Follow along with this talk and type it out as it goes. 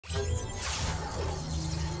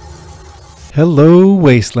Hello,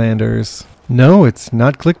 Wastelanders. No, it's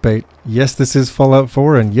not clickbait. Yes, this is Fallout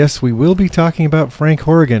 4, and yes, we will be talking about Frank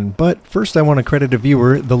Horrigan, but first I want to credit a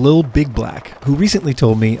viewer, the Lil Big Black, who recently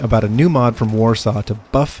told me about a new mod from Warsaw to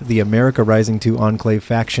buff the America Rising 2 Enclave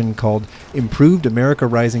faction called Improved America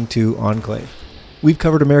Rising 2 Enclave. We've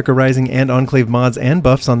covered America Rising and Enclave mods and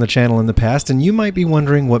buffs on the channel in the past, and you might be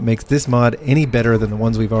wondering what makes this mod any better than the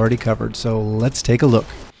ones we've already covered, so let's take a look.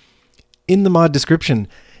 In the mod description,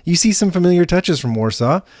 you see some familiar touches from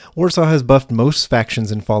Warsaw. Warsaw has buffed most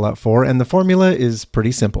factions in Fallout 4, and the formula is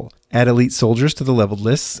pretty simple. Add elite soldiers to the leveled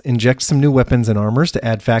lists, inject some new weapons and armors to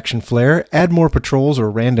add faction flair, add more patrols or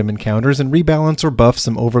random encounters, and rebalance or buff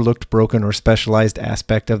some overlooked, broken, or specialized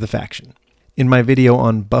aspect of the faction. In my video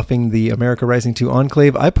on buffing the America Rising 2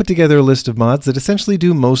 Enclave, I put together a list of mods that essentially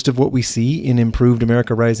do most of what we see in Improved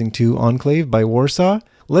America Rising 2 Enclave by Warsaw.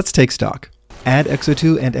 Let's take stock. Add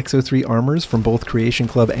XO2 and XO3 armors from both Creation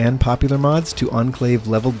Club and Popular mods to Enclave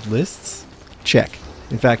leveled lists? Check.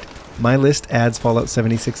 In fact, my list adds Fallout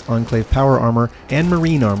 76 Enclave power armor and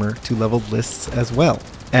marine armor to leveled lists as well.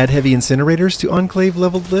 Add heavy incinerators to Enclave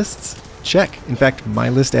leveled lists? Check. In fact, my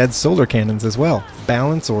list adds solar cannons as well.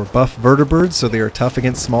 Balance or buff vertibirds so they are tough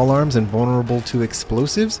against small arms and vulnerable to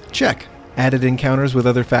explosives? Check. Added encounters with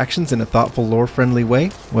other factions in a thoughtful, lore-friendly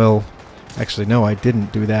way? Well, actually no, I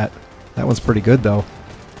didn't do that. That one's pretty good though.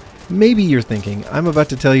 Maybe you're thinking, I'm about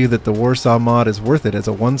to tell you that the Warsaw mod is worth it as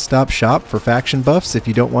a one-stop shop for faction buffs if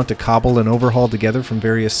you don't want to cobble and overhaul together from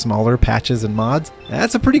various smaller patches and mods.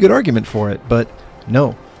 That's a pretty good argument for it, but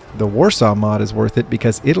no. The Warsaw mod is worth it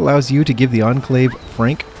because it allows you to give the Enclave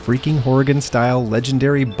Frank freaking Horrigan style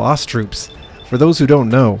legendary boss troops. For those who don't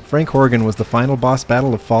know, Frank Horrigan was the final boss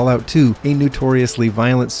battle of Fallout 2, a notoriously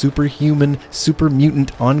violent superhuman, super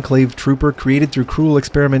mutant Enclave trooper created through cruel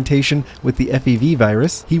experimentation with the FEV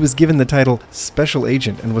virus. He was given the title Special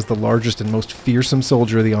Agent and was the largest and most fearsome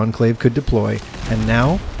soldier the Enclave could deploy, and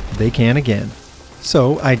now they can again.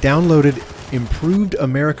 So I downloaded Improved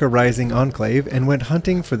America Rising Enclave and went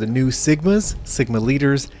hunting for the new Sigmas, Sigma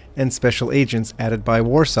leaders, and special agents added by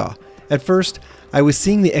Warsaw. At first, I was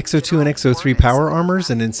seeing the XO2 and XO3 power armors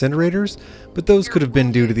and incinerators, but those could have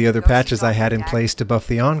been due to the other patches I had in place to buff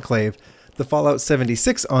the Enclave. The Fallout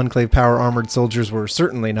 76 Enclave power armored soldiers were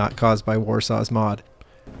certainly not caused by Warsaw's mod.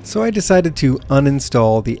 So I decided to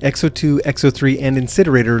uninstall the XO2, XO3, and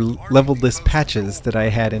incinerator leveled list patches that I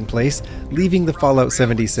had in place, leaving the Fallout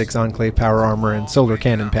 76 Enclave power armor and solar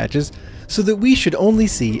cannon patches, so that we should only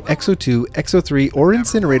see XO2, XO3, or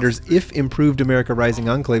incinerators if Improved America Rising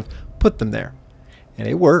Enclave put them there. And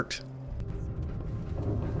it worked.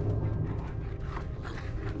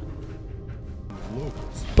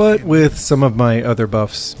 But with some of my other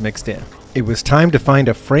buffs mixed in. It was time to find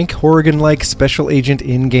a Frank Horrigan-like special agent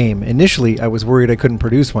in-game. Initially, I was worried I couldn't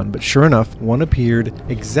produce one, but sure enough, one appeared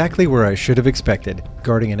exactly where I should have expected,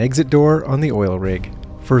 guarding an exit door on the oil rig.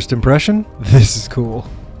 First impression? This is cool.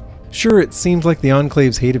 Sure, it seems like the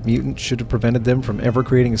Enclave's hate of mutants should have prevented them from ever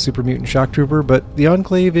creating a super mutant shock trooper, but the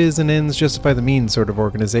Enclave is an ends justify the means sort of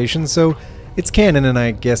organization, so it's canon and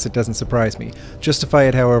I guess it doesn't surprise me. Justify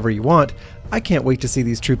it however you want. I can't wait to see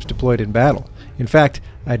these troops deployed in battle. In fact,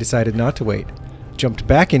 I decided not to wait. Jumped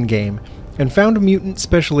back in game and found a mutant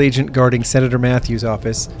special agent guarding Senator Matthews'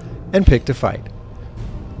 office and picked a fight.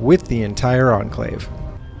 With the entire Enclave.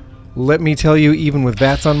 Let me tell you, even with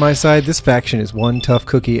VATS on my side, this faction is one tough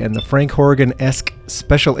cookie, and the Frank Horrigan-esque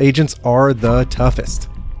special agents are the toughest.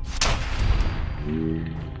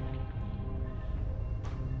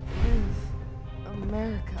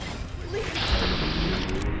 America.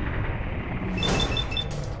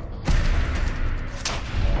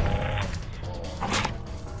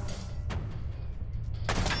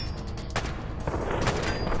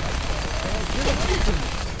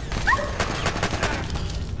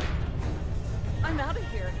 I'm out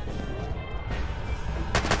of here.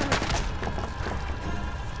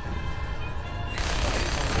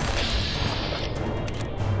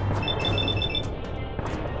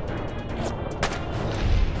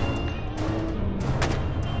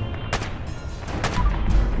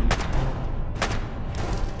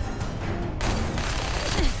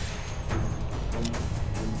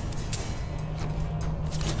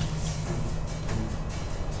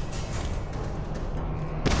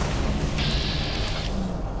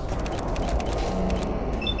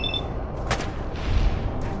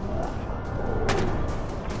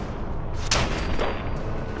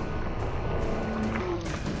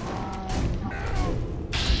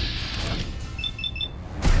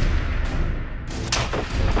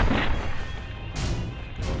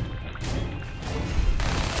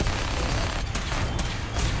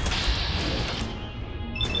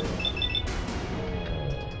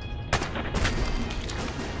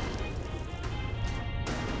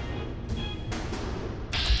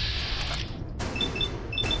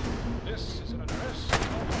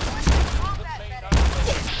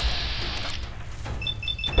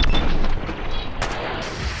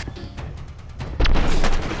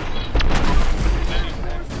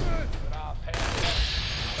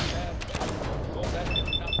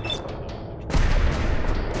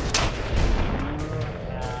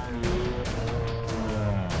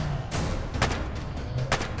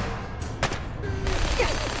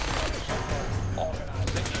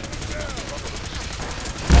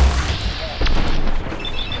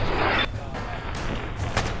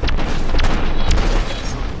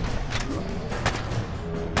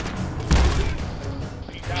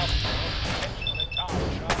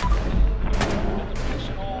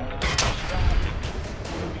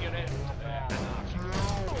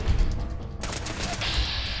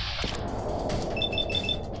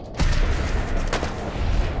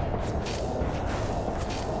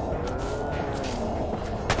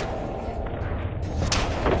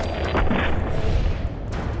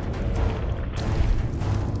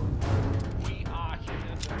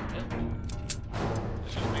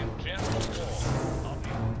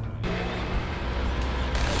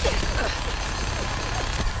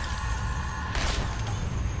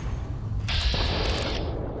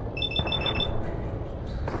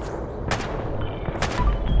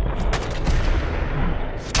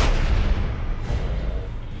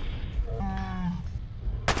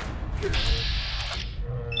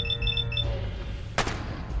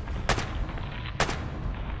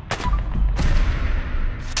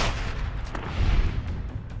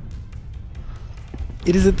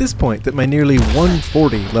 It is at this point that my nearly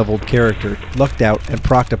 140 leveled character lucked out and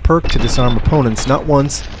procced a perk to disarm opponents not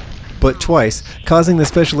once, but twice, causing the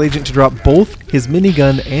special agent to drop both his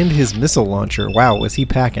minigun and his missile launcher. Wow, was he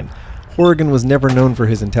packing. Horrigan was never known for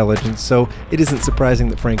his intelligence, so it isn't surprising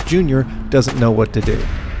that Frank Jr. doesn't know what to do.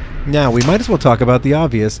 Now, we might as well talk about the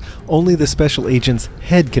obvious. Only the special agent's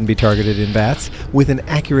head can be targeted in bats, with an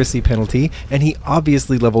accuracy penalty, and he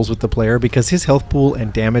obviously levels with the player because his health pool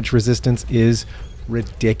and damage resistance is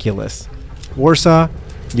ridiculous. Warsaw,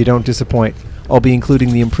 you don't disappoint. I'll be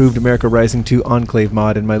including the improved America Rising 2 Enclave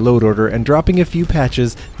mod in my load order and dropping a few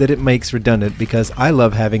patches that it makes redundant because I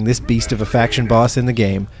love having this beast of a faction boss in the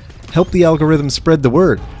game. Help the algorithm spread the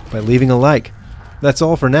word by leaving a like. That's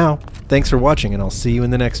all for now. Thanks for watching, and I'll see you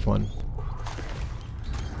in the next one.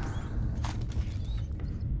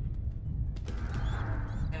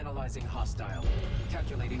 Analyzing hostile.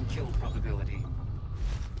 Calculating kill probability.